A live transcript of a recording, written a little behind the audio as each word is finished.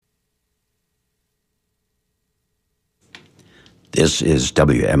This is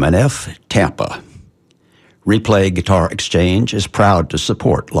WMNF Tampa. Replay Guitar Exchange is proud to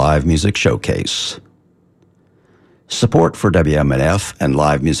support Live Music Showcase. Support for WMNF and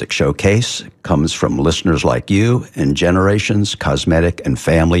Live Music Showcase comes from listeners like you and Generations Cosmetic and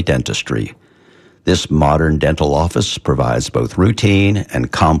Family Dentistry. This modern dental office provides both routine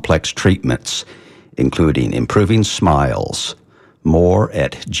and complex treatments, including improving smiles. More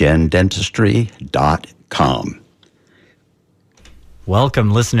at gendentistry.com. Welcome,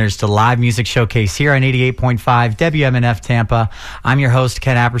 listeners, to Live Music Showcase here on 88.5 WMNF Tampa. I'm your host,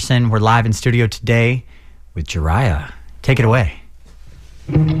 Ken Apperson. We're live in studio today with Jiraiya. Take it away.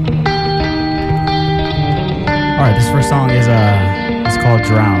 All right, this first song is it's called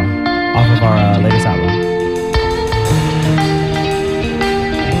Drown, off of our latest album.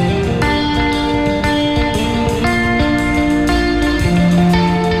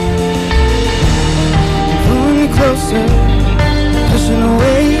 Pulling me closer, pushing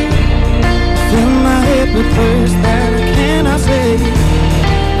away, fill my head with words that I cannot say.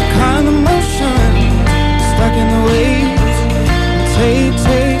 Kind of motion, stuck in the waves. Take,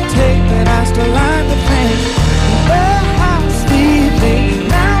 but I still like the pain. The house we made,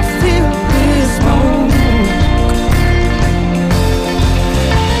 now feel this smoke.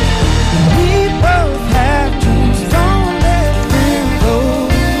 We both have dreams, don't let them go.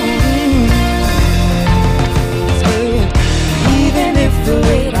 Even if the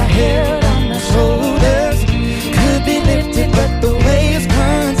weight I held on my shoulders could be lifted, but the waves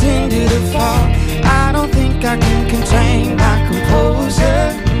continue to fall. I don't think I can contain my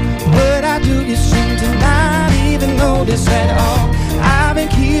composure. What I do, you seem to not even notice at all. I've been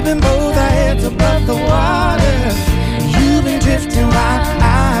keeping both our heads above the water. You've been drifting while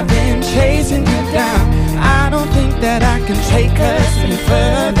I've been chasing you down. I don't think that I can take us any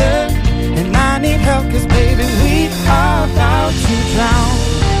further, and I need help, cause baby we are about to drown.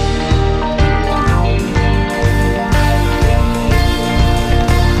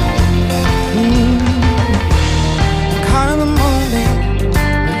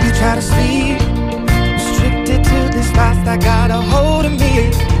 Try to sleep, restricted to these thoughts that got a hold of me.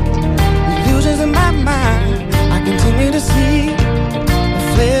 Illusions in my mind, I continue to see. The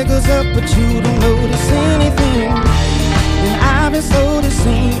flare goes up, but you don't notice anything. And I've been slow to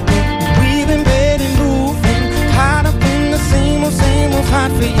see it. We've been ready moving, caught up in the same old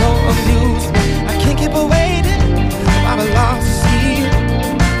fight for your amusement. I can't keep awaiting, I've lost to see.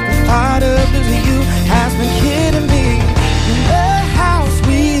 The thought of losing you has been killing me. And the house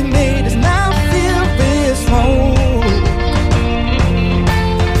we made is now filled with smoke.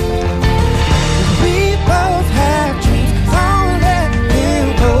 We both have dreams, don't let them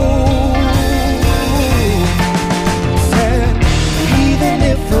go. Said, even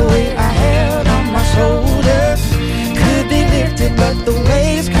if the weight I held on my shoulders could be lifted, but the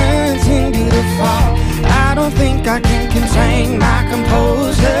waves continue to fall. I don't think I can contain my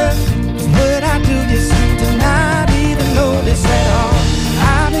composure. What I do, you seem to not even notice at all.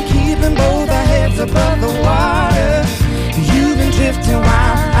 I've been keeping both our heads above the water. You've been drifting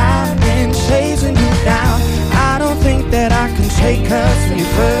while I've been chasing you down. I don't think that I can take us any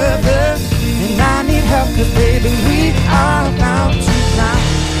further, and I need help, cause baby we are about to drown.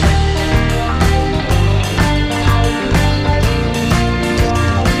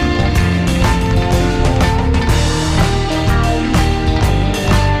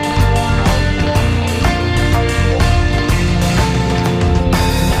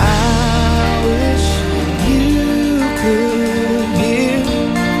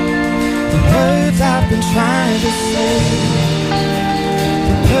 Trying to say,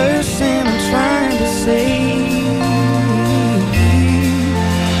 the person I'm trying to save.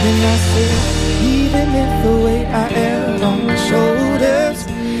 And I said, even if the weight I held on my shoulders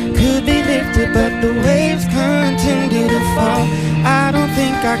could be lifted, but the waves continue to fall. I don't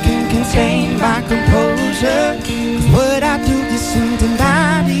think I can contain my composure, cause what I do, you seem to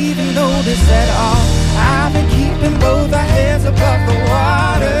not even notice at all. I've been keeping both our heads above the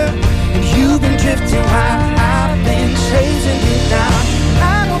water. You've been drifting while I've been chasing you down.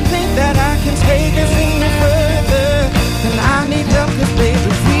 I don't think that I can take us any further, and I need help, cause baby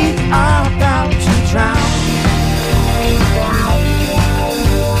we are about to drown.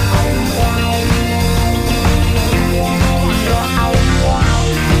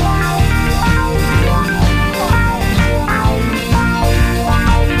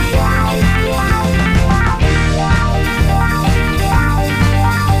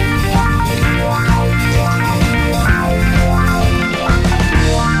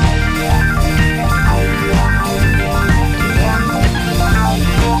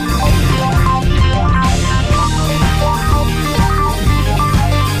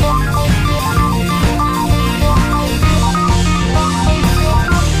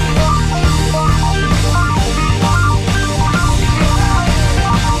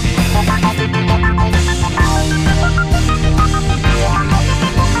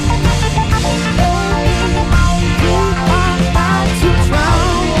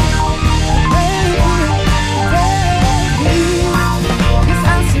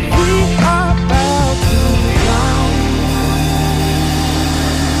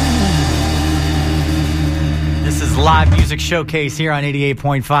 Music Showcase here on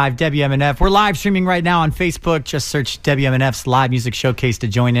 88.5 WMNF. We're live streaming right now on Facebook. Just search WMNF's Live Music Showcase to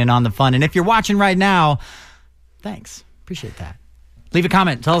join in on the fun. And if you're watching right now, thanks. Appreciate that. Leave a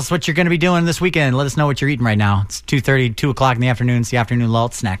comment. Tell us what you're going to be doing this weekend. Let us know what you're eating right now. It's 2:30, 2 o'clock in the afternoon. It's the afternoon lull.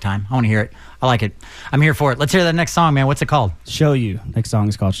 It's snack time. I want to hear it. I like it. I'm here for it. Let's hear that next song, man. What's it called? Show You. Next song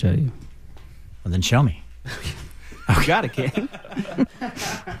is called Show You. Well, then show me. You got it, kid.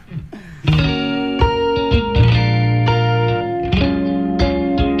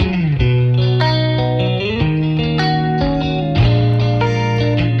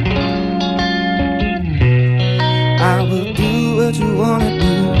 I will do what you wanna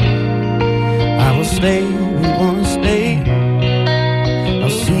do. I will stay where you wanna stay. I'll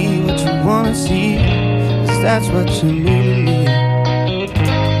see what you wanna see, 'cause that's what you mean to me.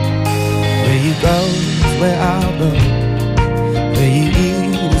 Where you go is where I'll go. Where you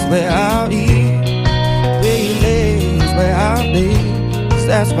eat is where I'll eat. Where you lay is where I'll lay, 'cause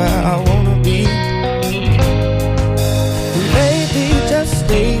that's where I wanna be. And baby, just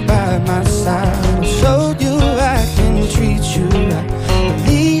stay by my side. I'll show you I can treat you right. I'll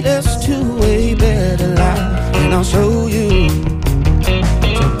lead us to a better life, and I'll show you.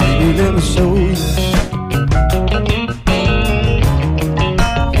 So baby, let me show you.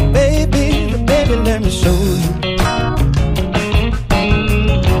 Baby, let me show you.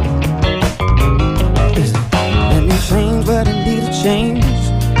 Let me change what I need to change,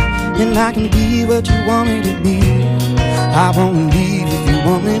 and I can be what you want me to be. I won't leave if you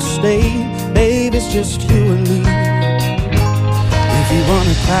want me to stay. Baby, it's just you and me. If you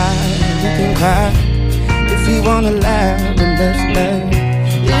wanna cry, we can cry. If you wanna laugh, then let's laugh.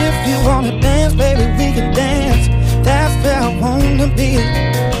 If you wanna dance, baby, we can dance. That's where I wanna be.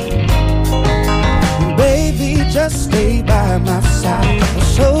 Baby, just stay by my side. I'll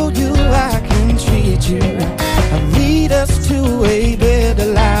show you I can treat you right. I'll lead us to a better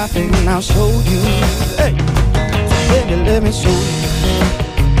life, and I'll show you. Hey, so baby, let me show you.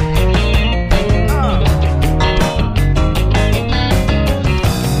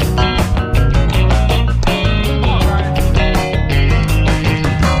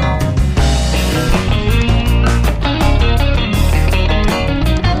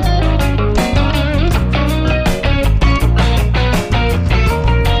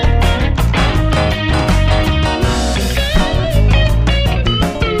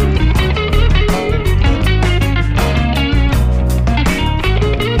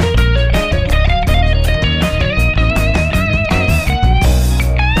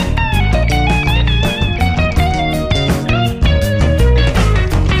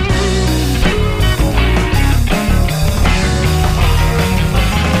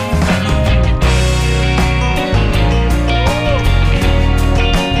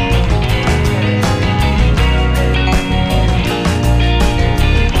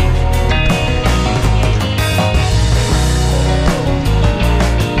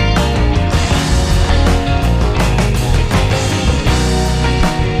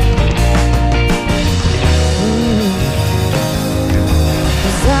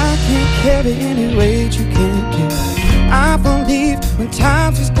 Any weight you can't carry. I won't leave when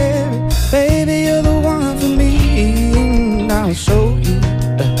times are scary. Baby, you're the one for me, and I'll show you.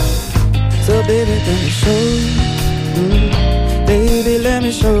 So baby, let me show you. Baby, let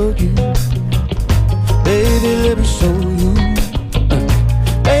me show you. Baby, let me show you.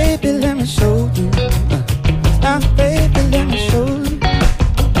 Baby, let me show you. Now, baby, let me show you.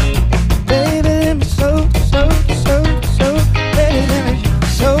 Baby, let me show you, show you, show you, show you. Baby, let me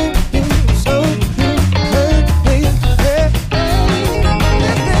show you.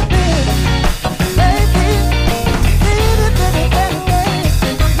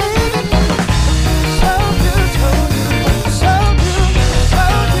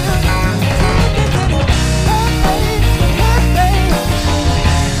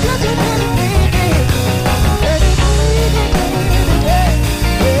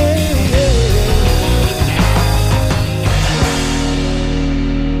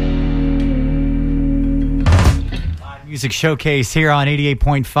 Music Showcase here on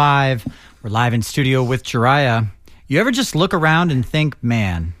 88.5. We're live in studio with Jiraiya. You ever just look around and think,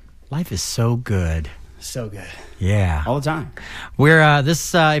 man, life is so good. So good. Yeah. All the time. We're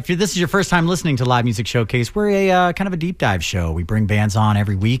this is your first time listening to Live Music Showcase, we're a kind of a deep dive show. We bring bands on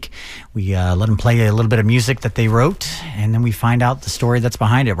every week. We let them play a little bit of music that they wrote, and then we find out the story that's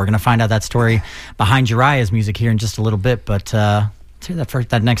behind it. We're going to find out that story behind Jiraiya's music here in just a little bit, but let's hear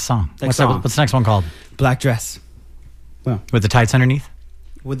that next song. What's the next one called? Black Dress. Well, with the tights underneath?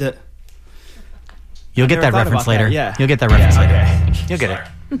 With the... You'll get that reference later. Yeah. You'll get that reference later. Okay. You'll get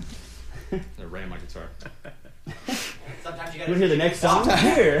it. That ran my guitar. to hear the next song?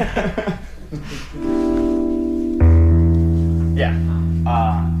 Here. Yeah.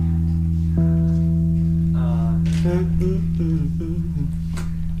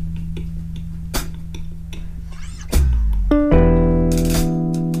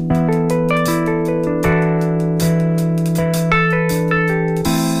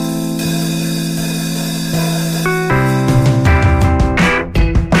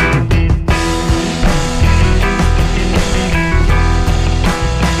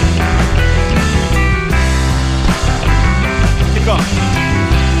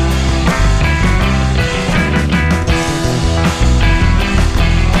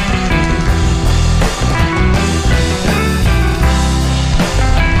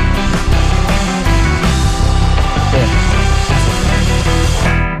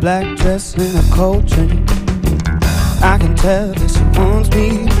 Black dress and a cold drink. I can tell that she wants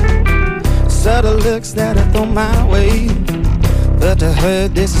me. Subtle looks that I throw my way, but to her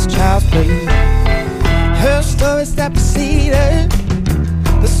this is child's play. Her stories that preceded,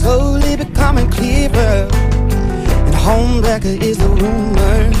 but slowly becoming clearer. And homewrecker is the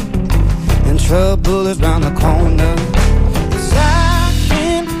rumor, and trouble is round the corner. 'Cause I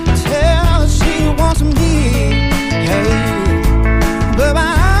can tell she wants me, hey, but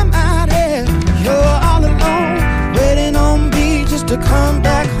I'm out here, you're all alone, waiting on me just to come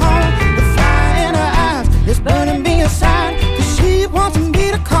back home. The fire in her eyes is burning me inside, 'cause she wants me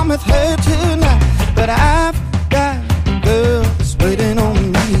to come with her tonight. But I've got a girl that's waiting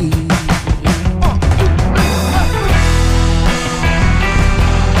on me.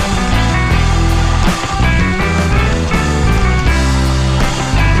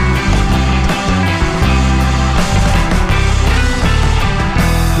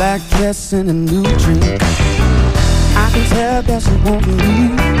 Black dress and a new drink. I can tell that she wants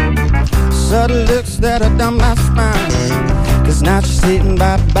me. Subtle looks that are down my spine, 'cause now she's sitting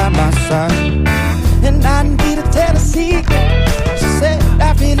by my side. And I need to tell a secret. She said,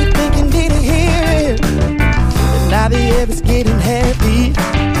 I really think you need to hear it. And now the air is getting heavy,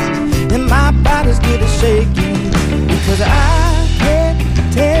 and my body's getting shaky, because I can't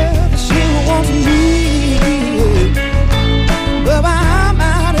tell that she wants me. But I'm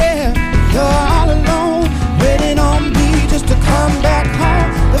out here, you're all alone, waiting on me just to come back home.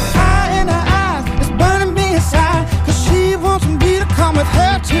 The fire in her eyes is burning me inside, 'cause she wants me to come with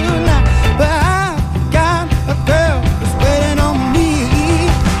her tonight. But I've got a girl that's waiting on me.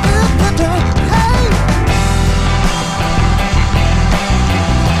 Hey.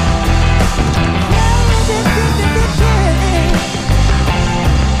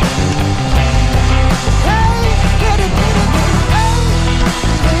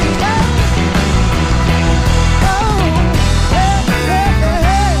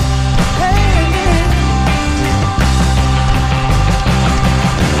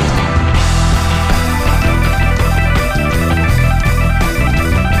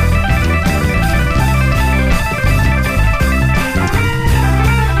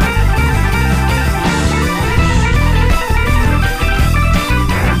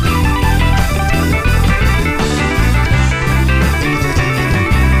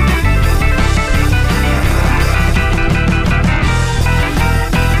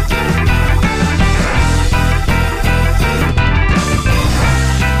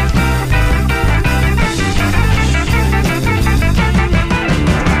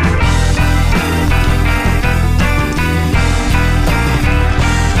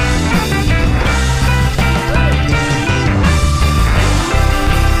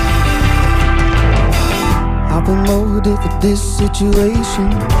 For this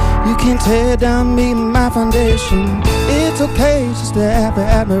situation, you can't tear down me and my foundation. It's okay just to have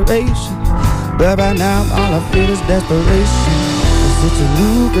admiration, but right now all I feel is desperation. 'Cause it's a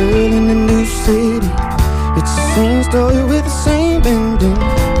new girl in a new city. It's the same story with the same ending.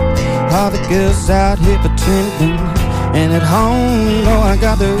 All the girls out here pretending, and at home, you know I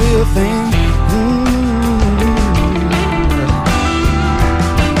got the real thing.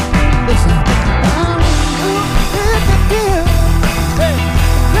 Listen.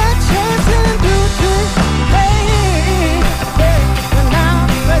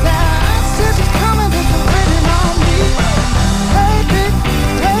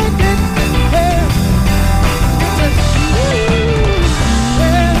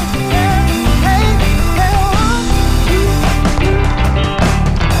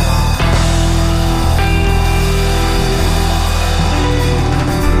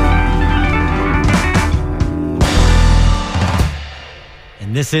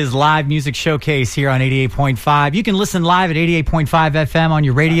 And this is Live Music Showcase here on 88.5. You can listen live at 88.5 FM on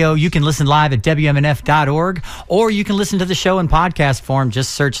your radio. You can listen live at WMNF.org, or you can listen to the show in podcast form.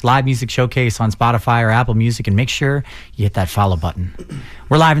 Just search Live Music Showcase on Spotify or Apple Music and make sure you hit that follow button.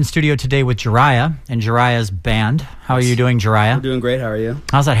 We're live in studio today with Jiraiya and Jiraiya's band. How are you doing, Jiraiya? I'm doing great. How are you?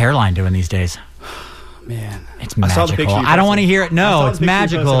 How's that hairline doing these days? Man, It's magical. I don't want to hear it. No, it's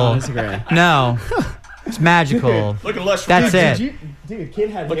magical. No, it's magical. Look at lush. That's it. Dude, kid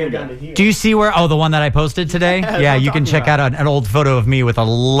had hair down to here. Do you see where? Oh, the one that I posted today? Yeah, you can check out an old photo of me with a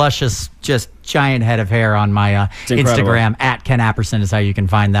luscious, just giant head of hair on my Instagram. At Ken Apperson is how you can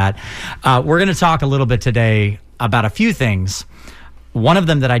find that. We're going to talk a little bit today about a few things. One of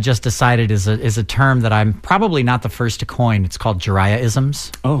them that I just decided is a term that I'm probably not the first to coin. It's called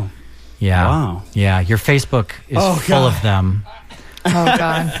Jiraiya-isms. Oh. Yeah. Wow. Yeah. Your Facebook is full of them. Oh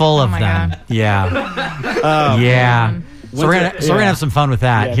God. Full of my them. God. Yeah. Yeah. So we're gonna have some fun with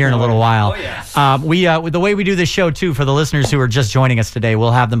that here in a little while. The way we do this show too, for the listeners who are just joining us today,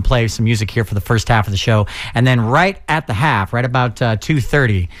 we'll have them play some music here for the first half of the show, and then right at the half, right about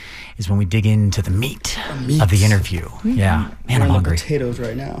 2:30, is when we dig into the meat of the interview. Yeah, man, I'm hungry. Potatoes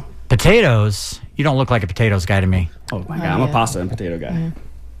right now. Potatoes? You don't look like a potatoes guy to me. Oh my God, I'm a pasta and potato guy.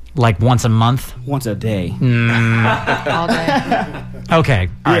 Like once a month? Once a day. All day. Okay,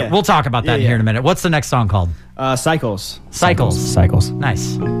 all right. We'll talk about that here in a minute. What's the next song called? Cycles. Cycles.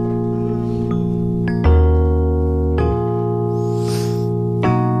 Nice.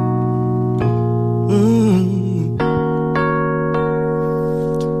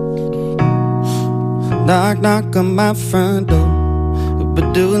 Knock, knock on my front door. We've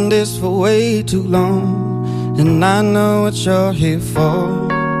been doing this for way too long, and I know what you're here for.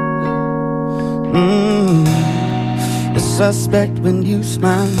 The suspect when you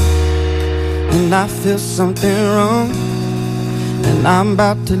smile, and I feel something wrong, and I'm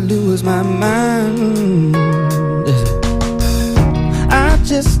about to lose my mind. I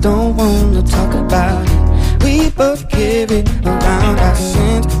just don't wanna talk about it. We both carry around our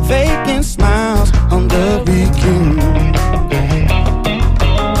sins, faking smiles on the weekend.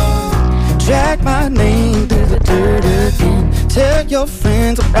 Drag my name through the dirt again. Tell your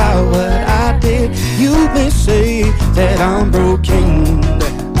friends about what I did. You may say that I'm broken,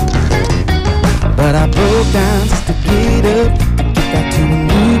 but I broke down just to get up, to get back to a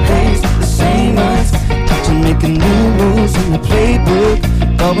new place, the same us. Got to making new moves in the playbook,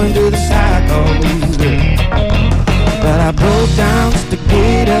 going through the cycles. But I broke down just to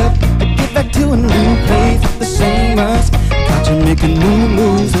get up, to get back to a new place, the same us. Got you making new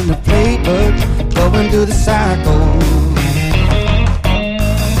moves in the playbook, going through the cycles.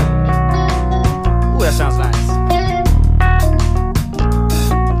 Ooh, that sounds nice.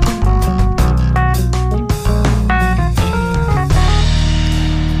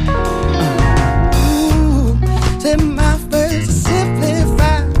 My face is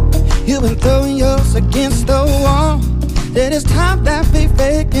simplified. You've been throwing yours against the wall. Then it's time that we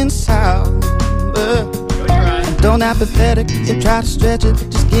fake inside. Don't apathetic and try to stretch it.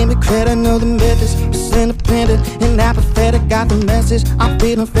 Just give me credit, know the methods. Just independent and apathetic. Got the message, I'm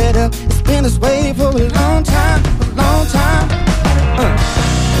feeling fed up. It's been this way for a long time, a long time.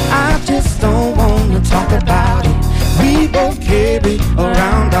 I just don't wanna talk about it. We both carry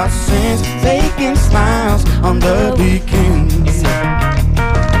around our sins, faking smiles on the weekends.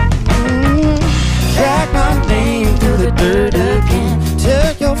 Drag my name through the dirt again.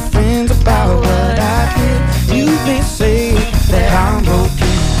 Tell your friends about what I did. You may say that I'm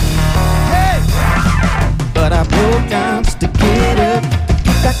broken, but I broke down just to get up, to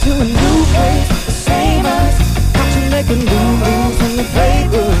get back to a new place, the same us. Got you making new moves in the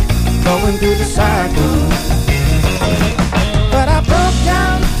playbook, going through the cycle. But I broke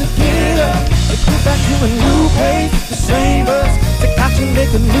down to get up, to get back to a new place, the same us. They got you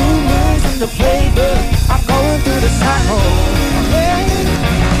making new moves in the playbook, I'm going through the cycle.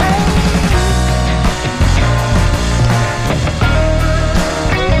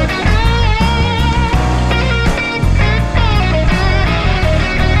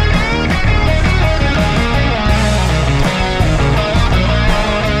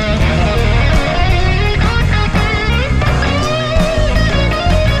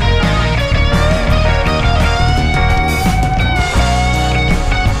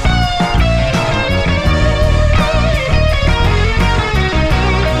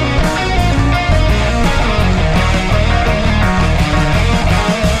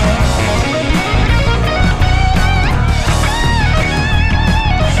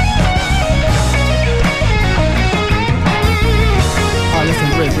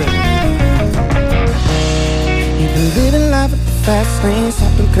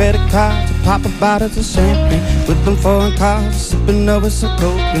 money, shopping credit cards, pop bottles of champagne, with them foreign cars, sipping over some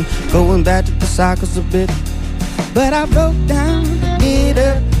coke, going back to the cycles a bit. But I broke down to get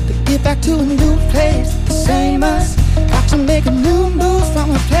up, to get back to a new place, the same us. Got to make a new move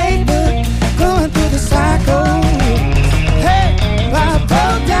from a playbook, going through the cycle. Hey, I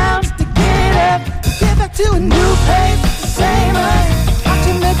broke down to get up, to get back to a new place, the same us. Got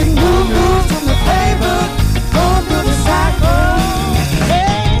to make a new move from the playbook, going through the cycle.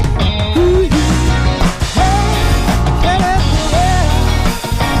 Hey, ooh, hey, yeah,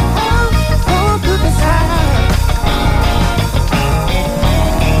 oh, going through the cycle.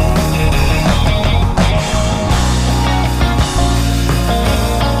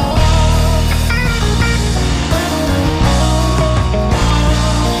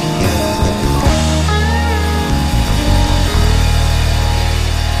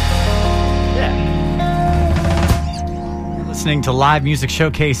 Listening to Live Music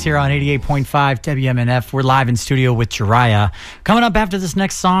Showcase here on 88.5 WMNF. We're live in studio with Jiraiya. Coming up after this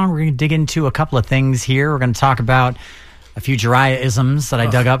next song, we're going to dig into a couple of things here. We're going to talk about a few Jiraiya-isms that I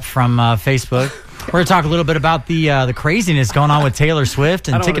dug up from Facebook. We're going to talk a little bit about the craziness going on with Taylor Swift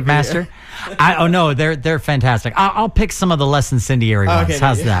and Ticketmaster. Oh no, they're fantastic. I'll pick some of the less incendiary ones. Okay,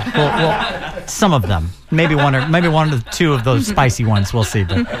 How's that? Well, some of them. Maybe one or two of those spicy ones. We'll see.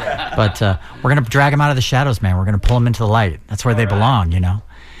 But we're gonna drag them out of the shadows, man. We're gonna pull them into the light. That's where they belong, you know.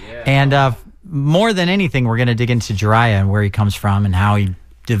 Yeah. And more than anything, we're gonna dig into Jiraiya and where he comes from and how he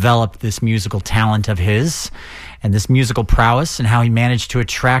developed this musical talent of his and this musical prowess and how he managed to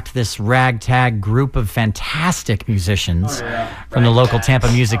attract this ragtag group of fantastic musicians from the local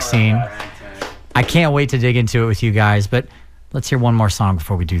Tampa music scene. I can't wait to dig into it with you guys, but let's hear one more song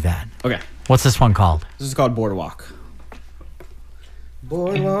before we do that. Okay. What's this one called? This is called Boardwalk.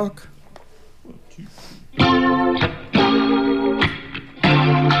 Boardwalk.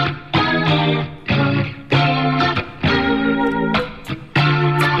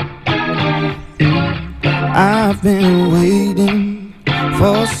 I've been waiting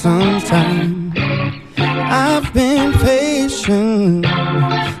for some time. I've been patient,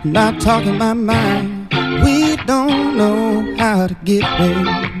 not talking my mind. We don't know how to get there,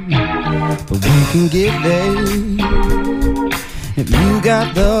 but we can get there. If you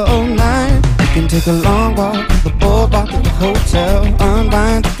got the whole night, you can take a long walk to the boardwalk at the hotel.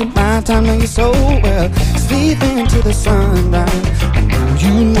 Unwind, taking my time, know you so well. Sleeping into the sunrise, I know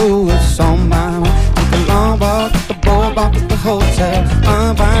you know it's on my mind. Take a long walk to the boardwalk at the hotel.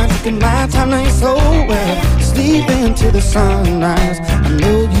 Unwind, taking my time, know you so well. Sleeping into the sunrise, I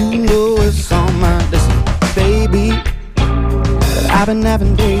know you know it's on my mind. Listen, baby, but I've been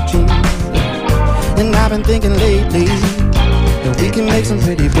having daydreams, and I've been thinking lately that we can make some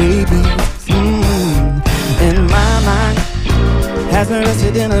pretty babies. And my mind hasn't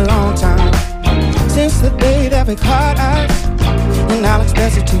rested in a long time, since the day that we caught eyes. And I'll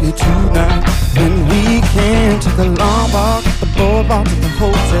express it to you tonight, when we can take a long walk, the boardwalk to the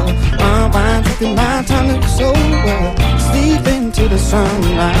hotel. Unwind, taking my time to so well. Sleep into the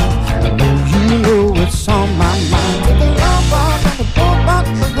sunlight, I know you know it's on my mind. Take a long walk on the boardwalk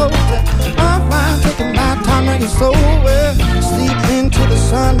to the hotel. Unwind, taking my time to so well. Sleep into the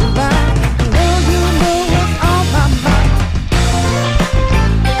sunlight, I know you know it's on my mind.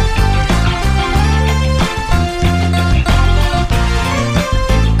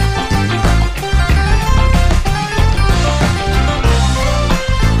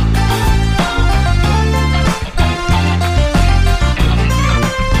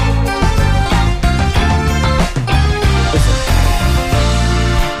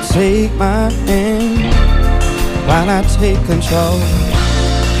 Take my hand while I take control,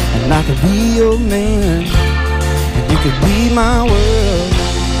 and I could be your man, and you could be my world.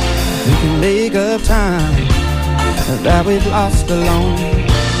 We can make up time that we've lost alone,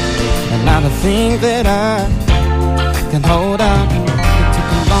 and now the thing that I can hold on.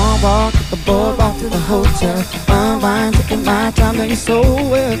 Take a long walk at the boardwalk to the hotel. Unwind, taking my time, that you so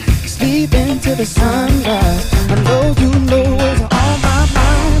well. Sleep into the sunrise, I know you know it's on my mind.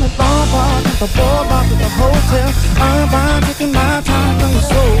 A long walk at the boardwalk to the hotel. Unwind, taking my time, that you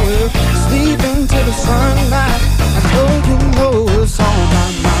so well. Sleep into the sunlight, I know you know it's on my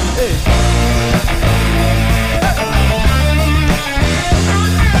mind. Hey.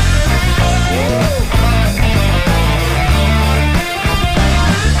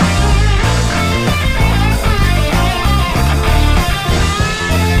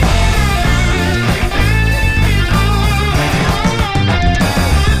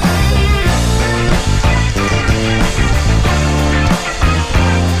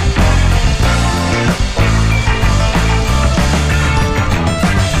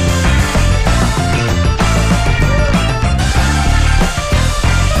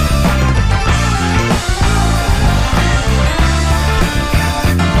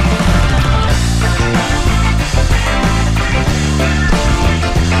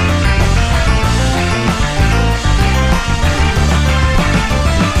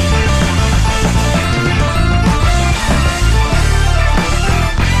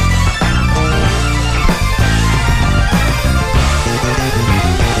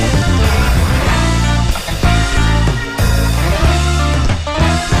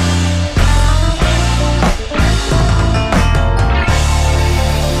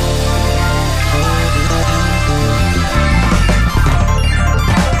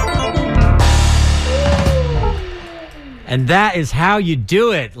 And that is how you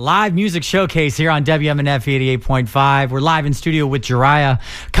do it. Live music showcase here on WMNF 88.5. We're live in studio with Jiraiya.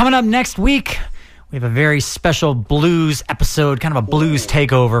 Coming up next week, we have a very special blues episode, kind of a blues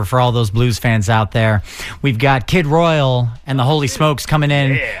takeover for all those blues fans out there. We've got Kid Royal and the Holy Smokes coming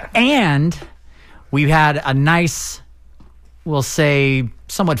in. Yeah. And we've had a nice, we'll say,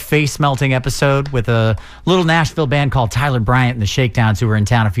 somewhat face-melting episode with a little Nashville band called Tyler Bryant and the Shakedowns, who were in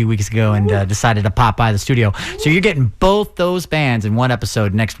town a few weeks ago and decided to pop by the studio. So you're getting both those bands in one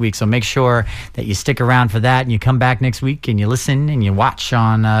episode next week. So make sure that you stick around for that and you come back next week and you listen and you watch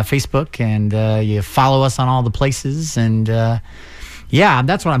on Facebook and you follow us on all the places. And yeah,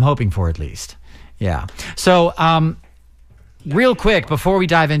 that's what I'm hoping for at least. Yeah. So real quick, before we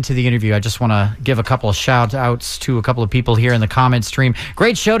dive into the interview, I just want to give a couple of shout-outs to a couple of people here in the comment stream.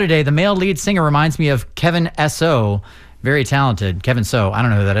 Great show today. The male lead singer reminds me of Kevin S.O., very talented. Kevin So. I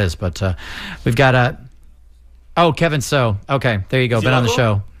don't know who that is, but we've got Kevin So. Okay, there you go. Been on the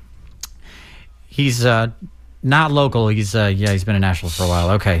show. He's not local. He's been in Nashville for a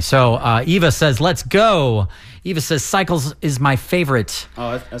while. Okay, so Eva says, let's go. Eva says, Cycles is my favorite.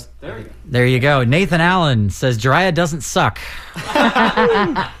 Oh, there you go. Nathan Allen says, Jiraiya doesn't suck.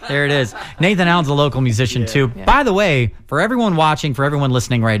 There it is. Nathan Allen's a local musician, too. Yeah. By the way, for everyone watching, for everyone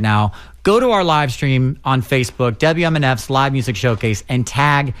listening right now, go to our live stream on Facebook, WMNF's Live Music Showcase, and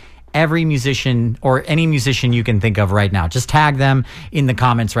tag every musician or any musician you can think of right now. Just tag them in the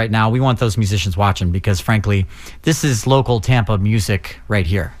comments right now. We want those musicians watching because, frankly, this is local Tampa music right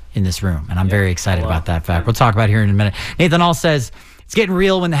here in this room, and I'm very excited about that fact. We'll talk about it here in a minute. Nathan All says, it's getting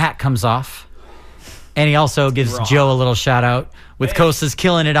real when the hat comes off. And he also gives Joe a little shout-out with Kosas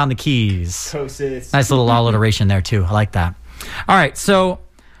killing it on the keys. Kosas. Nice little alliteration there, too. I like that. All right, so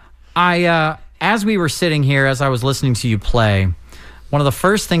as we were sitting here, as I was listening to you play, one of the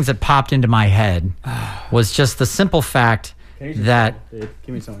first things that popped into my head was just the simple fact that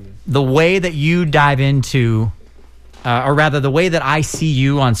the way that you dive into, or rather the way that I see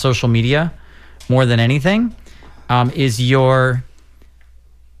you on social media more than anything, is your,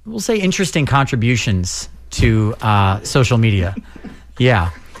 we'll say, interesting contributions to social media. Yeah.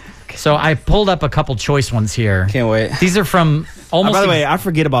 So I pulled up a couple choice ones here. Can't wait. These are from almost. By the way, I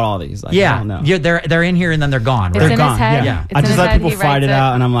forget about all these. Like, yeah, I don't know. Yeah, they're in here and then they're gone. Right? It's in gone. his head. Yeah. It's I in just his let head. people He fight writes it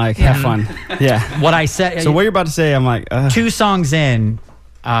out, and I'm like, have fun. Yeah. What I said. So what you're about to say, I'm like, 2 songs in,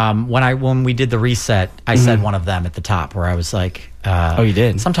 when we did the reset, I said one of them at the top where I was like, oh, you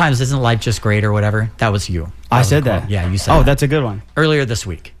did? Sometimes isn't life just great or whatever? That was you. I said that. Yeah, you said. Oh, that. that's a good one. Earlier this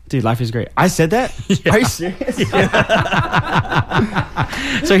week. Dude, life is great. I said that? Yeah. Are you serious?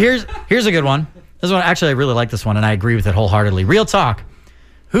 So here's a good one. This one, actually, I really like this one, and I agree with it wholeheartedly. Real talk.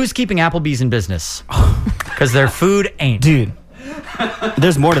 Who's keeping Applebee's in business? Because their food ain't. Dude,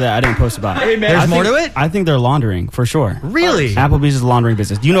 there's more to that I didn't post about. Hey, man. There's more to it? I think they're laundering, for sure. Really? Applebee's is a laundering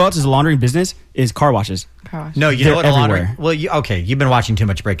business. Do you know what else is a laundering business? Is car washes. No, you They're know what a laundering... everywhere. Well, you've been watching too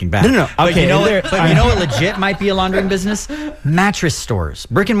much Breaking Bad. No. But Okay, you know what legit might be a laundering business? Mattress stores.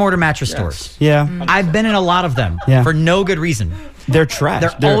 Brick and mortar mattress stores. Yeah. I've been in a lot of them for no good reason. They're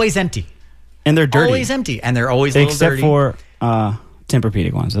trash. They're always empty. And they're dirty. Always empty. And they're always a little Except dirty. for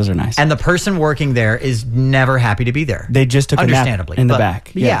Tempur-Pedic ones. Those are nice. And the person working there is never happy to be there. They just took a nap understandably in the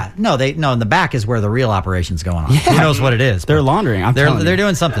back. Yeah. No, in the back is where the real operation's going on. Who knows what it is? They're laundering. They're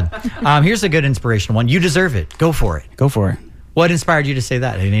doing something. Here's a good inspirational one. You deserve it. Go for it. Go for it. What inspired you to say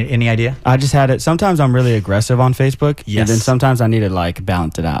that? Any idea? I just had it. Sometimes I'm really aggressive on Facebook. Yes. And then sometimes I need to like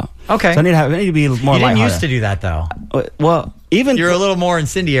balance it out. Okay. So I need to be more You didn't lighthearted. used to do that though. Well, even You're a little more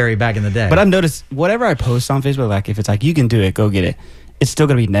incendiary back in the day. But I've noticed whatever I post on Facebook, like if it's like you can do it, go get it, it's still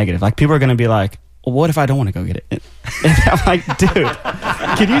gonna be negative. Like people are gonna be like, well, what if I don't want to go get it? And I'm like, dude,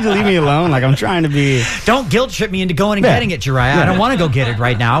 can you leave me alone? Like I'm trying to be. Don't guilt trip me into going and getting it, Jiraiya. I don't want to go get it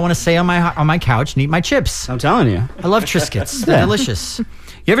right now. I want to stay on my couch and eat my chips. I'm telling you. I love Triscuits. They're delicious.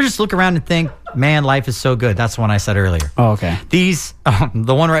 You ever just look around and think, man, life is so good? That's the one I said earlier. Oh, okay.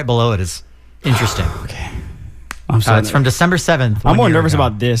 The one right below it is interesting. Okay. I'm sorry. It's from December 7th. I'm more nervous ago.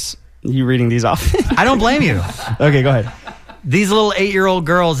 about this. You reading these off? I don't blame you. Okay, go ahead. These little 8-year-old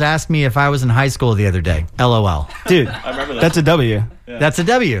girls asked me if I was in high school the other day. LOL. Dude, I remember that. That's a W. Yeah. That's a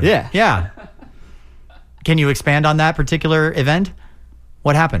W. Yeah. Yeah. Can you expand on that particular event?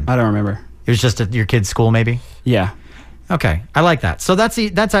 What happened? I don't remember. It was just at your kid's school, maybe? Yeah. Okay. I like that. So that's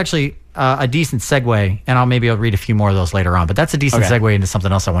actually a decent segue, and I'll read a few more of those later on, but that's a decent segue into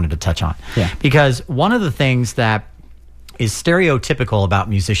something else I wanted to touch on. Yeah. Because one of the things that is stereotypical about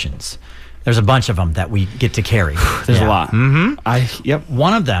musicians, there's a bunch of them that we get to carry. There's a lot. Mm-hmm. Yep.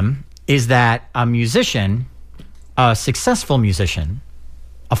 One of them is that a musician, a successful musician,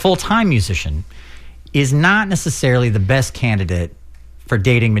 a full-time musician, is not necessarily the best candidate for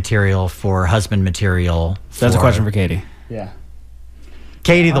dating material, for husband material. That's a question for Katie. Yeah.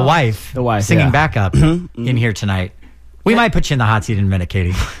 Katie, the wife, singing yeah. backup in here tonight. We might put you in the hot seat in a minute,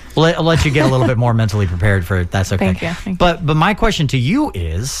 Katie. I'll let you get a little bit more mentally prepared for it. That's okay. Thank you. But my question to you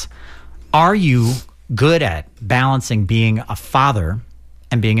is, are you good at balancing being a father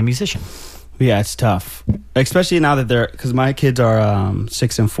and being a musician? Yeah, it's tough, especially now that because my kids are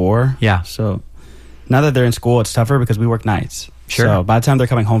 6 and 4. Yeah. So now that they're in school, it's tougher because we work nights. Sure. So by the time they're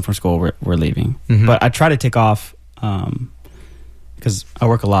coming home from school, we're leaving. Mhm. But I try to take off because I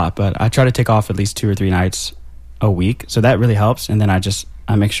work a lot. But I try to take off at least 2 or 3 nights a week. So that really helps. And then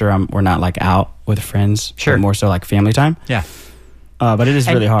I make sure we're not like out with friends. Sure. But more so like family time. Yeah. But it is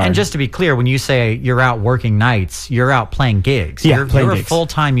really hard. And just to be clear, when you say you're out working nights, you're out playing gigs. Yeah, you're, playing you're gigs. a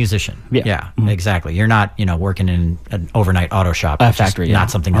full-time musician. Yeah. Mhm. Exactly. You're not, working in an overnight auto shop. A It's just factory, not yeah.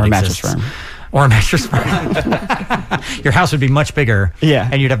 something Or that a mattress exists. firm. Or a mattress firm. Your house would be much bigger. Yeah.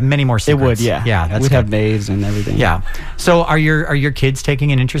 And you'd have many more It secrets. would, yeah. Yeah, that's We'd good. have maids and everything. Yeah. So are your kids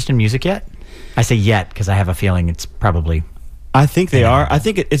taking an interest in music yet? I say yet because I have a feeling it's probably... I think they are. I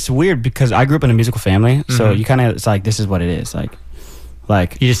think it's weird because I grew up in a musical family. So you kind of, it's like, this is what it is. Like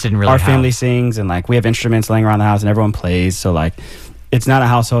You just didn't really our have- family sings and like we have instruments laying around the house and everyone plays. So like it's not a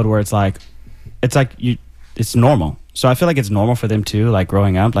household where it's normal. So I feel like it's normal for them too, like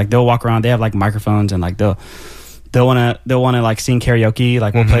growing up. Like they'll walk around, they have like microphones and like they'll want to like sing karaoke.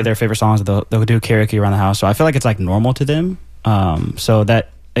 Like we'll play their favorite songs. They'll do karaoke around the house. So I feel like it's like normal to them. So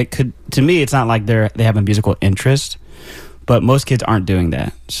that it could, to me, it's not like they have a musical interest, but most kids aren't doing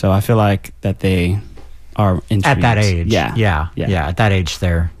that. So I feel like that they are intrigued. At that age. Yeah. Yeah. At that age,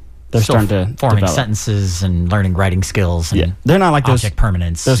 they're They're still starting to forming develop. sentences and learning writing skills. And Yeah, they're not like those object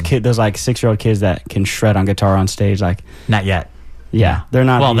permanence. those like 6-year-old kids that can shred on guitar on stage. Like, Not yet. yeah, they're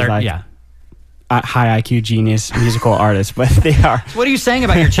not. Well, these, they're like, yeah. high IQ genius musical artists, but they are. What are you saying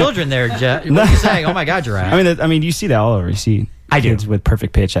about your children there, Jeff? What are you saying? Oh my God, you're right. I mean, you see that all over. You see I do. kids with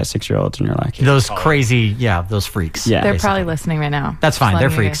perfect pitch at 6-year-olds, and you're like, Those crazy, those freaks. Yeah. They're basically. probably listening right now. That's fine. Just They're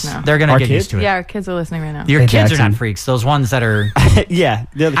letting you freaks. guys know. They're gonna Our get kids? used to it. Yeah, our kids are listening right now. Your Hey, kids are not Jackson. freaks. Those ones that are. yeah.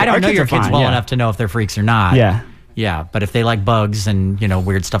 I don't know your are kids fine, well yeah. enough to know if they're freaks or not. Yeah. Yeah, but if they like bugs and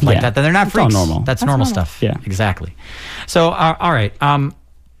weird stuff like Yeah. that, then they're not It's all freaks. normal. That's That's normal normal. stuff. Yeah. Exactly. So, all right.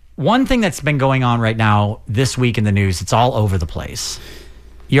 One thing that's been going on right now this week in the news, it's all over the place.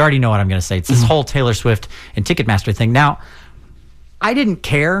 You already know what I'm going to say. It's this whole Taylor Swift and Ticketmaster thing. Now, I didn't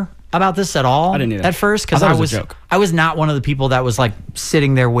care about this at all I didn't either. at first because I thought I it was was a joke. I was not one of the people that was like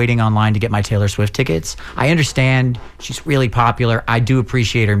sitting there waiting online to get my Taylor Swift tickets. I understand she's really popular. I do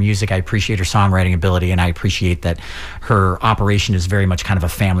appreciate her music. I appreciate her songwriting ability, and I appreciate that her operation is very much kind of a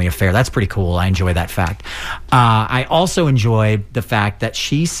family affair. That's pretty cool. I enjoy that fact. I also enjoy the fact that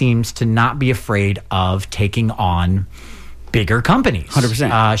she seems to not be afraid of taking on bigger companies.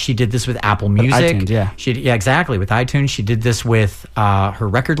 100%. She did this with Apple Music. iTunes, yeah. Yeah, exactly. With iTunes, she did this with her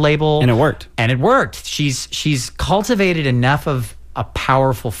record label, And it worked. And it worked. She's cultivated enough of a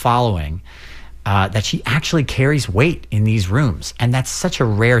powerful following that she actually carries weight in these rooms, and that's such a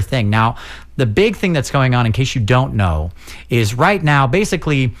rare thing. Now, the big thing that's going on, in case you don't know, is right now,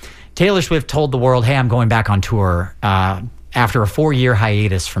 basically, Taylor Swift told the world, "Hey, I'm going back on tour." After a 4-year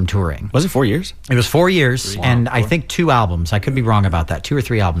hiatus from touring. Was it 4 years? It was 4 years, and I think 2 albums. I could be wrong about that. 2 or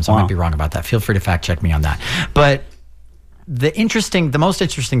 3 albums. I Wow. might be wrong about that. Feel free to fact check me on that. But the most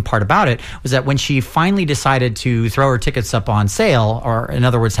interesting part about it was that when she finally decided to throw her tickets up on sale, or in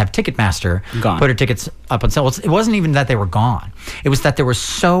other words, have Ticketmaster Gone. put her tickets up on sale, it wasn't even that they were gone. It was that there were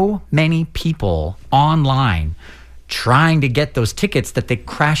so many people online trying to get those tickets that they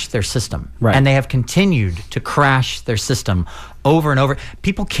crashed their system. Right. And they have continued to crash their system over and over.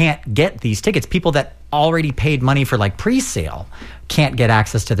 People can't get these tickets. People that already paid money for like pre-sale can't get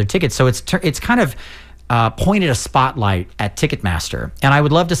access to their tickets. So it's kind of pointed a spotlight at Ticketmaster. And I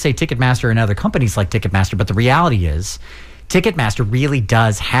would love to say Ticketmaster and other companies like Ticketmaster, but the reality is Ticketmaster really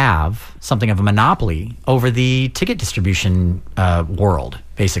does have something of a monopoly over the ticket distribution world,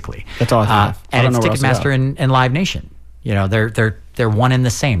 basically. That's all I have. I And don't it's know where else to Ticketmaster go. and Live Nation. They're one and the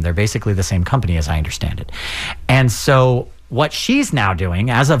same. They're basically the same company, as I understand it. And so what she's now doing,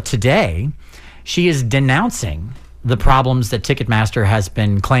 as of today, she is denouncing the problems that Ticketmaster has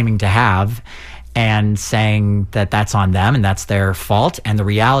been claiming to have, and saying that that's on them and that's their fault. And the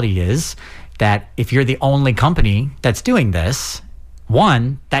reality is that if you're the only company that's doing this,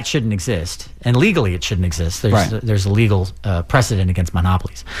 one, that shouldn't exist. And legally, it shouldn't exist. There's a legal precedent against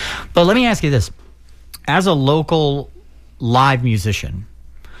monopolies. But let me ask you this. As a local live musician,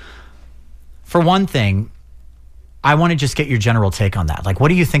 for one thing, I want to just get your general take on that. Like, what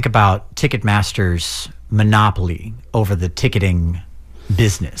do you think about Ticketmaster's monopoly over the ticketing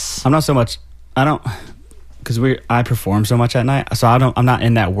business? I'm not so much. I don't, because I perform so much at night, so I'm not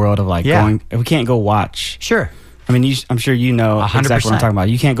in that world of like going. We can't go watch. Sure. I mean, I'm sure you know 100%. Exactly what I'm talking about.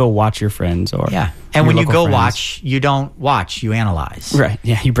 You can't go watch your friends or And when you go friends. watch, you don't watch. You analyze. Right.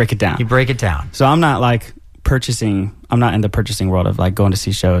 Yeah. You break it down. You break it down. So I'm not like purchasing. I'm not in the purchasing world of like going to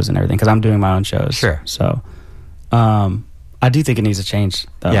see shows and everything because I'm doing my own shows. Sure. So, I do think it needs to change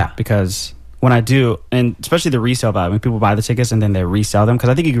though. Yeah. Because when I do, and especially the resale value, when people buy the tickets and then they resell them, because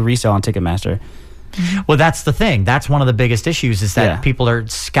I think you can resell on Ticketmaster. Well, that's the thing. That's one of the biggest issues is that people are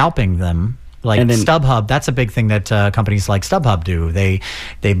scalping them. Like And then- StubHub, that's a big thing that companies like StubHub do.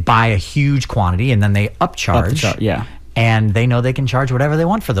 They buy a huge quantity and then they upcharge. Yeah. And they know they can charge whatever they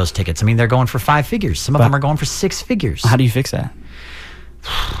want for those tickets. I mean, they're going for 5 figures. Some of them are going for 6 figures. How do you fix that?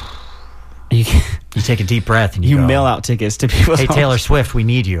 You take a deep breath and you go, mail out tickets to people. hey, Taylor Swift, we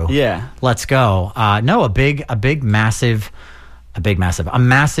need you. Yeah. Let's go. No, a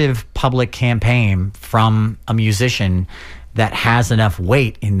massive public campaign from a musician that has enough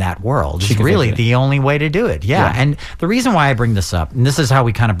weight in that world is really the only way to do it. Yeah. And the reason why I bring this up, and this is how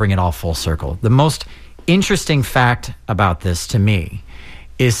we kind of bring it all full circle, the most interesting fact about this to me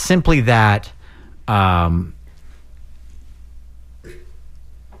is simply that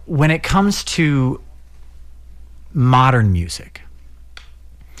when it comes to modern music,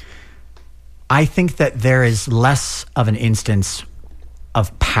 I think that there is less of an instance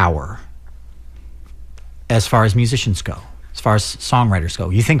of power as far as musicians go, as far as songwriters go.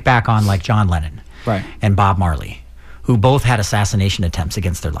 You think back on like John Lennon and Bob Marley, who both had assassination attempts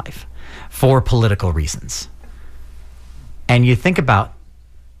against their life for political reasons. And you think about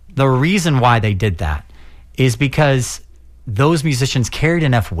the reason why they did that is because those musicians carried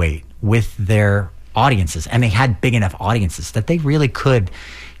enough weight with their audiences, and they had big enough audiences that they really could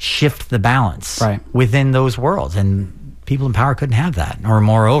shift the balance within those worlds. And people in power couldn't have that. Or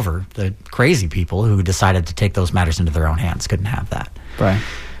moreover, the crazy people who decided to take those matters into their own hands couldn't have that. Right.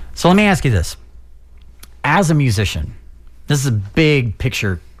 So let me ask you this. As a musician, this is a big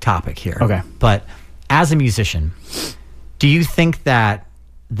picture topic here. Okay. But as a musician, do you think that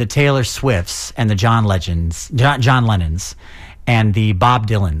the Taylor Swifts and the John Lennons and the Bob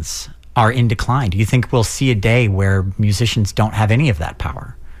Dylans are in decline? Do you think we'll see a day where musicians don't have any of that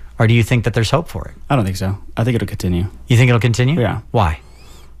power? Or do you think that there's hope for it? I don't think so. I think it'll continue. You think it'll continue? Yeah. Why?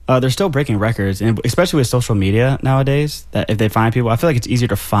 They're still breaking records, and especially with social media nowadays, that if they find people, I feel like it's easier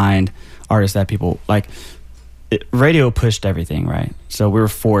to find artists that people like. Radio pushed everything, right? So we were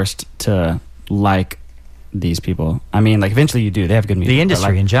forced to like these people. I mean, like eventually you do. They have good music. The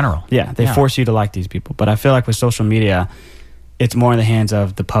industry in general. Yeah, they force you to like these people. But I feel like with social media, it's more in the hands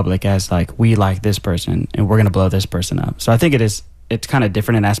of the public as like, we like this person and we're going to blow this person up. So I think it's kind of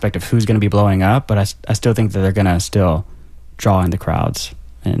different in aspect of who's going to be blowing up, but I still think that they're going to still draw in the crowds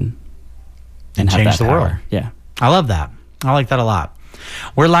and have change that the power. world. Yeah. I love that. I like that a lot.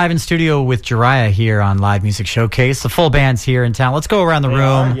 We're live in studio with Jariah here on Live Music Showcase. The full band's here in town. Let's go around the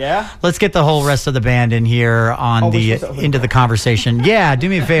room. Let's get the whole rest of the band in here on into the conversation. Yeah, do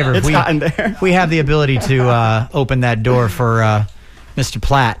me a favor. It's hot in there. We have the ability to open that door for Mr.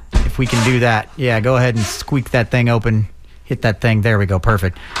 Platt. If we can do that. Yeah, go ahead and squeak that thing open. Hit that thing. There we go.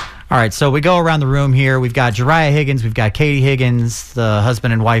 Perfect. All right, so we go around the room here. We've got Jariah Higgins. We've got Katie Higgins, the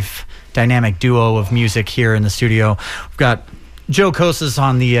husband and wife dynamic duo of music here in the studio. We've got Joe Kosas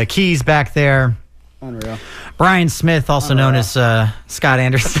on the keys back there. Unreal. Brian Smith, also known as Scott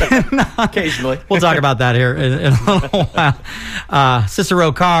Anderson. Occasionally. We'll talk about that here in a little while.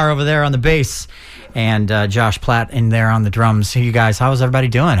 Cicero Carr over there on the bass. And Josh Platt in there on the drums. Hey, you guys, how's everybody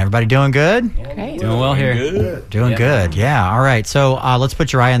doing? Everybody doing good? Great. Doing well here. Doing good. Yeah. All right. So let's put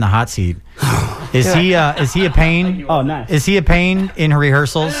Jariah in the hot seat. Is he a pain? Oh, nice. Is he a pain in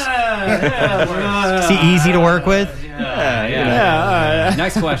rehearsals? Is he easy to work with?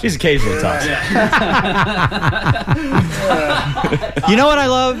 Next question. He's occasionally tough. You know what I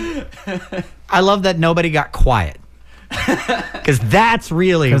love? I love that nobody got quiet. Because that's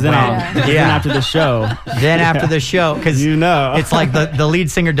really Because then, when- then after the show, Then after the show, because it's like the lead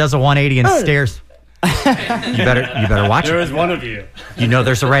singer does a 180 and stares. You better watch it. There was one of you. You know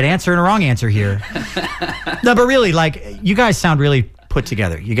there's a right answer and a wrong answer here. No, but really, like, you guys sound really put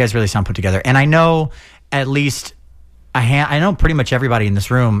together. You guys really sound put together. And I know at least I know pretty much everybody in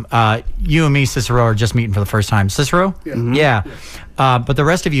this room. You and me, Cicero, are just meeting for the first time. Cicero? Yeah. But the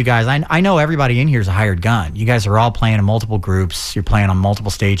rest of you guys, I know everybody in here is a hired gun. You guys are all playing in multiple groups. You're playing on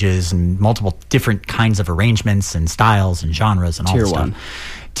multiple stages and multiple different kinds of arrangements and styles and genres and all Tier that stuff. one.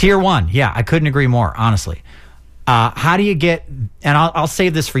 Tier one. Yeah, I couldn't agree more, honestly. How do you get? And I'll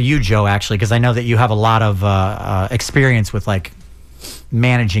save this for you, Joe, actually, because I know that you have a lot of experience with like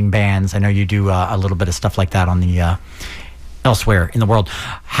managing bands. I know you do a little bit of stuff like that on the elsewhere in the world.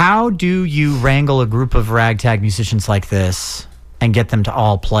 How do you wrangle a group of ragtag musicians like this and get them to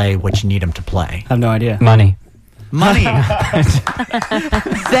all play what you need them to play? I have no idea. Money.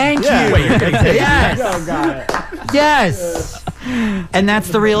 Thank you. Yes. Yes. And that's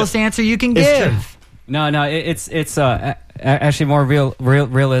the realest answer you can give. No, it's actually more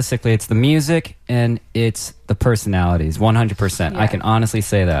realistically, it's the music and it's the personalities. 100%. I can honestly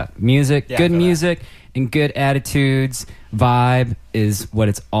say that. Music, good music, and good attitudes, vibe is what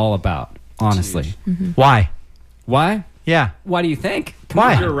it's all about. Honestly, Why? why? Yeah. Why do you think?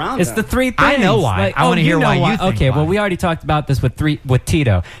 Why? You're around It's that. the three things. I know why. I wanna hear why you think Okay, why. well, we already talked about this with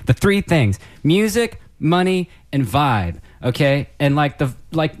Tito. The three things: music, money, and vibe. Okay, and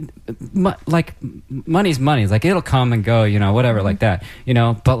money's money. Like it'll come and go, whatever, like that,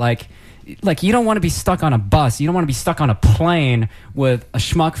 But like you don't want to be stuck on a bus. You don't want to be stuck on a plane with a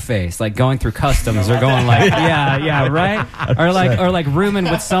schmuck face, like going through customs or going like, yeah, right, or like rooming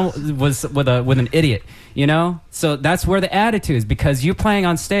with an idiot, So that's where the attitude is, because you playing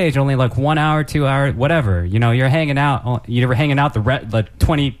on stage only like 1 hour, 2 hours, whatever. You're hanging out. You're hanging out the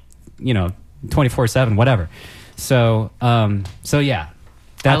 24/7, whatever. So yeah,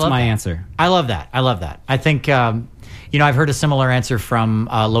 that's my answer. I love that. I think, I've heard a similar answer from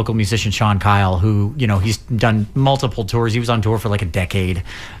local musician Sean Kyle, who, he's done multiple tours. He was on tour for like a decade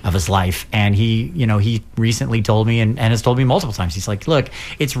of his life. And he recently told me and has told me multiple times, he's like, look,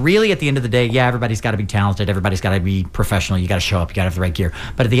 it's really at the end of the day, everybody's got to be talented. Everybody's got to be professional. You got to show up. You got to have the right gear.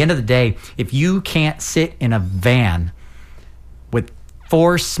 But at the end of the day, if you can't sit in a van with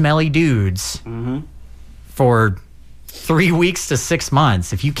 4 smelly dudes for 3 weeks to 6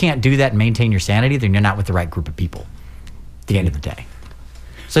 months, if you can't do that and maintain your sanity, then you're not with the right group of people at the end of the day.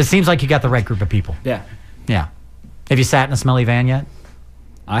 So it seems like you got the right group of people. Yeah. Yeah. Have you sat in a smelly van yet?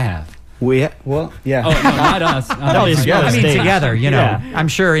 I have. Yeah. Oh no, not us. Together, Yeah. I'm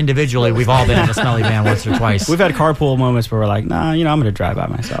sure individually we've all been in a smelly van once or twice. We've had carpool moments where we're like, nah, I'm going to drive by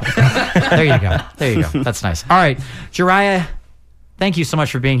myself. There you go. That's nice. All right, Jariah, thank you so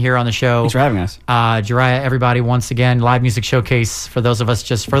much for being here on the show. Thanks for having us. Jariah, everybody, once again, live music showcase for those of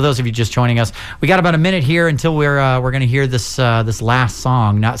you just joining us. We got about a minute here until we're going to hear this last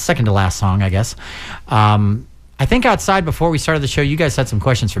song, not second to last song, I guess. I think outside before we started the show, you guys had some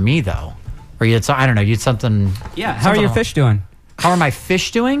questions for me though, or you had something. Yeah. How are your fish doing? How are my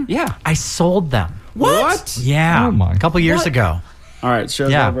fish doing? Yeah. I sold them. What? Yeah, a couple years ago. All right,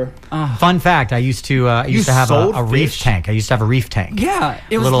 show's over. Fun fact: I used to have sold a reef fish? tank. I used to have a reef tank. Yeah,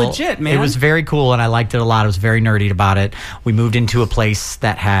 it was legit, man. It was very cool, and I liked it a lot. I was very nerdy about it. We moved into a place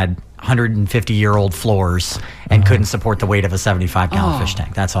that had 150-year-old floors and couldn't support the weight of a 75-gallon fish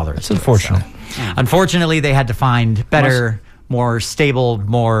tank. That's all there is. It's unfortunate. Unfortunately, they had to find better, more stable,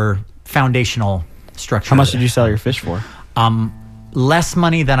 more foundational structure. How much did you sell your fish for? Less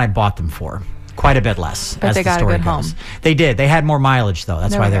money than I bought them for. Quite a bit less. But as they the got a story good goes. home. They did. They had more mileage though.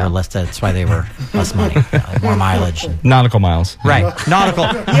 That's There why we they go. were less. That's why they were less money. More mileage. Nautical miles. Right. Nautical.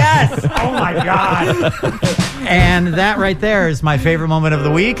 Yes. Oh my God. And that right there is my favorite moment of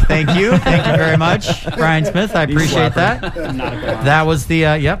the week. Thank you. Thank you very much, Brian Smith. I appreciate that. That was the.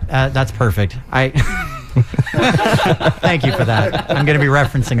 Yep. That's perfect. Thank you for that. I'm going to be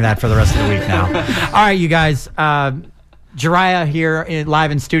referencing that for the rest of the week now. All right, you guys. Jariah here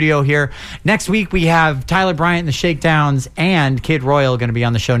live in studio here. Next week we have Tyler Bryant and the Shakedowns and Kid Royal going to be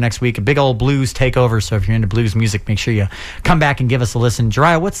on the show next week. A big old blues takeover. So if you're into blues music, make sure you come back and give us a listen.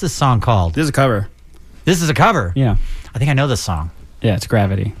 Jariah, what's this song called? This is a cover. This is a cover. Yeah. I think I know this song. Yeah, it's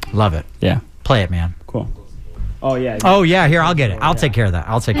Gravity. Love it. Yeah. Play it, man. Cool. Oh, yeah. Oh yeah, here I'll get it. I'll take care of that.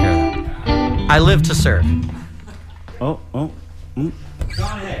 I live to serve. Oh. Go on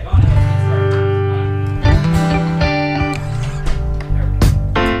ahead.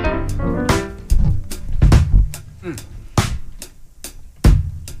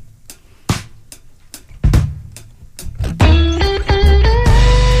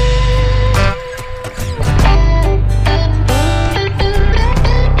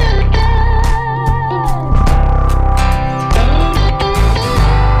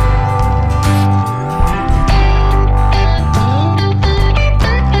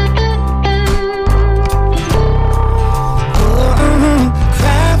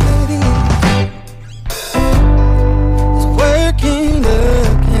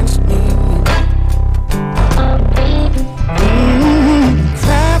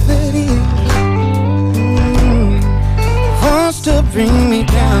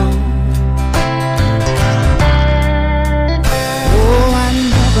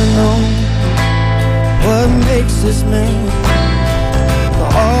 this man, for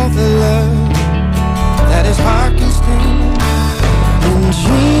all the love that his heart can stand, and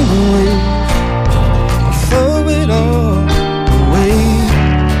dream away, throw it all away.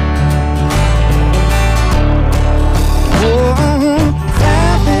 Oh,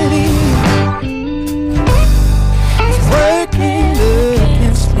 gravity is working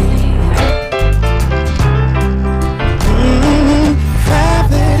against me.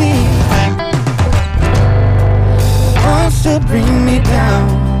 Gravity wants to bring me down.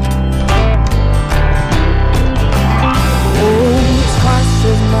 Oh, twice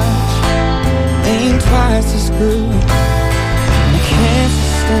as much ain't twice as good. I can't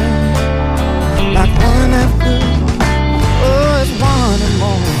sustain like one that good. Oh, it's one and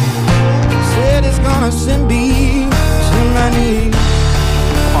more. Said it's gonna send me to my knees.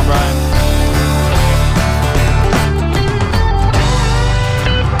 Come on, Brian.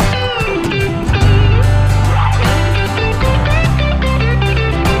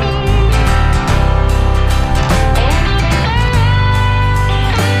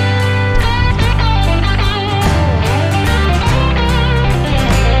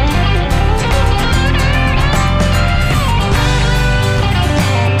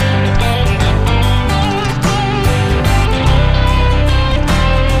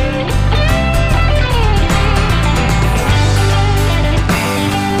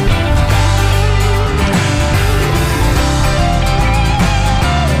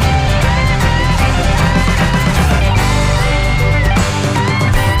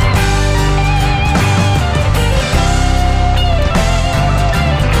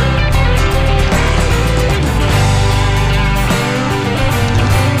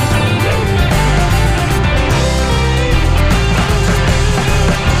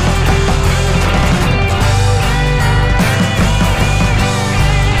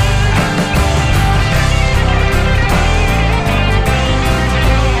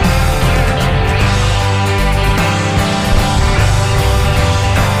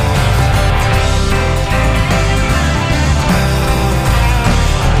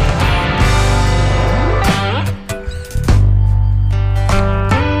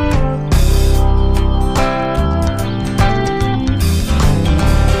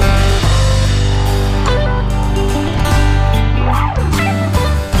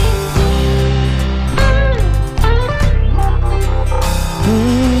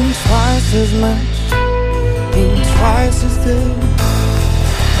 Twice as much, ain't twice as good.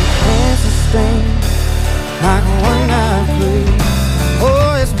 Can't sustain like one night good.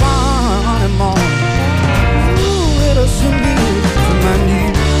 Oh, it's one and more. Ooh, it'll send me to my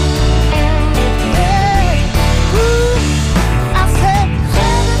knees. Hey, ooh, I said,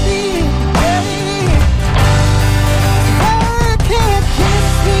 gravity, gravity. Oh, it can't kiss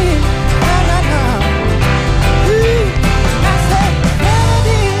me, no, no, no. Ooh, I said,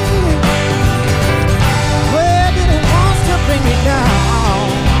 gravity. Where did it want to bring me down?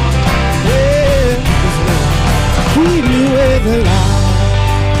 Yeah, keep me where the light.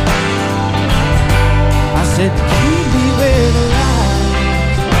 I said, keep me where the light.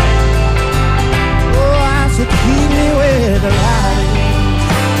 Oh, I said, keep me where the light is.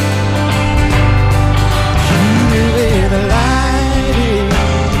 Keep me where the light is.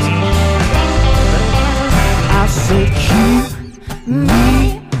 I said, keep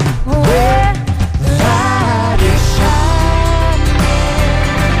me where the light is shining.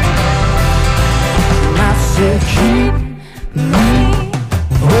 I said, keep me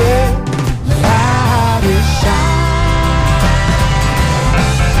where the light is shining.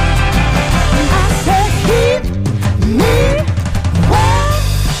 I said, keep me where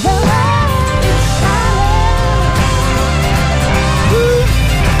the light is shining. Ooh,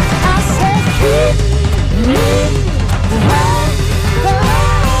 I said, keep me where the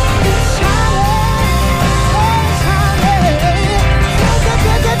light is shining.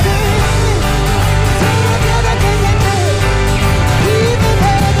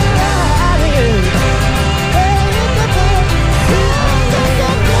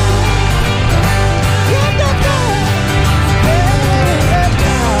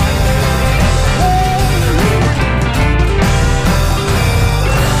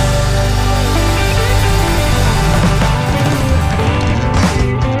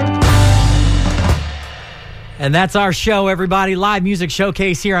 And that's our show, everybody. Live music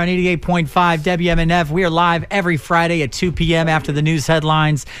showcase here on 88.5 WMNF. We are live every Friday at 2 p.m. after the news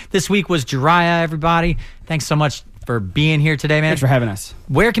headlines. This week was Jiraiya, everybody. Thanks so much for being here today, man. Thanks for having us.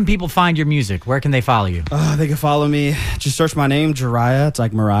 Where can people find your music? Where can they follow you? They can follow me. Just search my name, Jiraiya. It's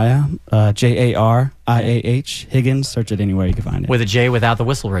like Mariah. Jariah. IAH Higgins. Search it anywhere you can find it. With a J without the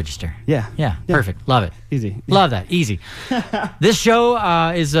whistle register. Yeah. Yeah, perfect. Love it. Easy. Love that. Easy. This show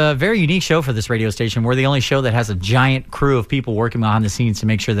is a very unique show for this radio station. We're the only show that has a giant crew of people working behind the scenes to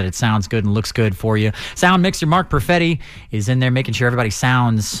make sure that it sounds good and looks good for you. Sound mixer Mark Perfetti is in there making sure everybody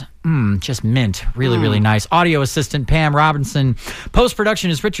sounds just mint. Really, really nice. Audio assistant Pam Robinson. Post-production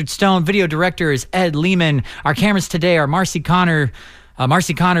is Richard Stone. Video director is Ed Lehman. Our cameras today are Marcy Connors,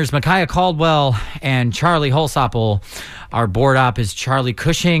 Micaiah Caldwell, and Charlie Holsapple. Our board op is Charlie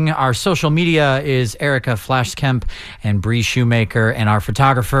Cushing. Our social media is Erica Flashkemp and Bree Shoemaker. And our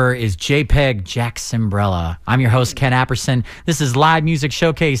photographer is JPEG Jack Simbrella. I'm your host, Ken Apperson. This is Live Music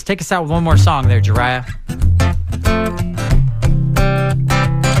Showcase. Take us out with one more song there, Jariah.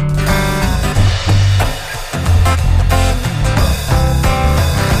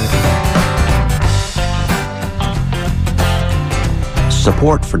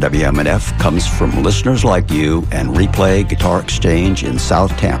 Support for WMNF comes from listeners like you and Replay Guitar Exchange in South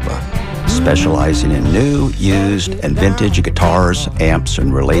Tampa, specializing in new, used, and vintage guitars, amps,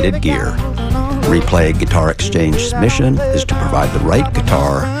 and related gear. Replay Guitar Exchange's mission is to provide the right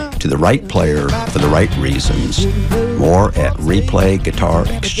guitar to the right player for the right reasons. More at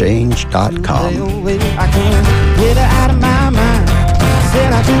replayguitarexchange.com. I can't get her out of my mind.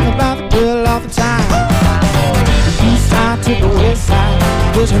 Said I think about the girl all the time. East side to the west side,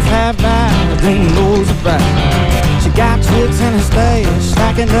 pushing fat by, the green nose of bright. She got tricks in her stash,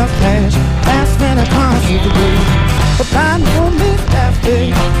 stacking up cash, last minute concert to do. But I know Miss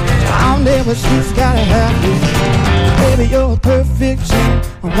Daphne, I'm there, but she's gotta have you. Baby, you're a perfect gem,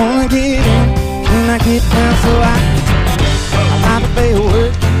 I wanna get in, can I get down so I'm out of pay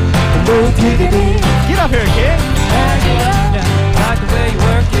work, and go take it in. Get up here, kid. Like the way you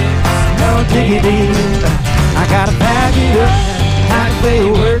work it, no diggity. I gotta bag it up, like the way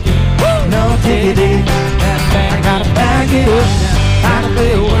you work it, no diggity. I gotta bag it up, like the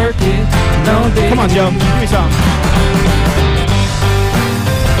way you work it, no diggity. Come on, Joe. Give me some.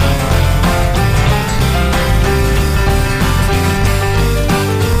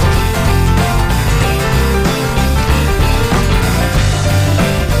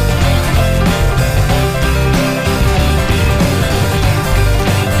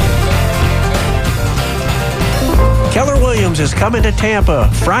 Keller Williams is coming to Tampa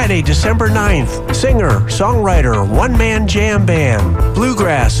Friday, December 9th. Singer, songwriter, one-man jam band,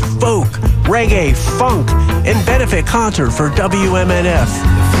 bluegrass, folk, reggae, funk, and benefit concert for WMNF.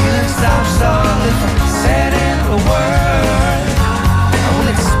 Feeling soft, if I said in a word, I will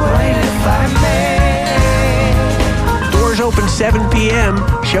explain it if I may. Doors open 7 p.m.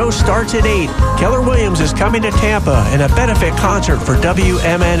 Show starts at 8. Keller Williams is coming to Tampa in a benefit concert for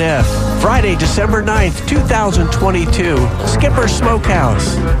WMNF. Friday, December 9th, 2022. Skipper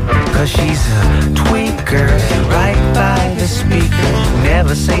Smokehouse. Cause she's a tweaker, right by the speaker,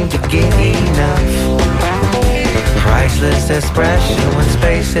 never seem to get enough. Priceless expression when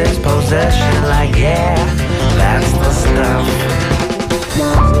space is possession, like yeah, that's the stuff.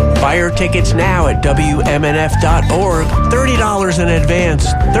 Buy your tickets now at WMNF.org. $30 in advance,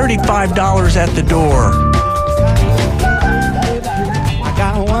 $35 at the door. I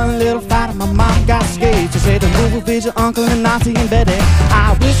got one little fight and my mom got scared. She said the move will be your uncle and auntie and Betty.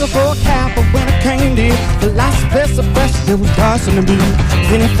 I whistled for a cab, but when it came to the last place of fresh, it was Carson and Blue.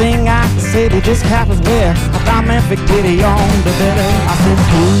 Anything I could say to this cap is where I thought man forget it on the better. I said,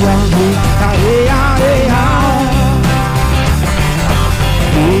 hey, hey, hey, hey, hey,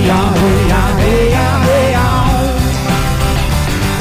 hey.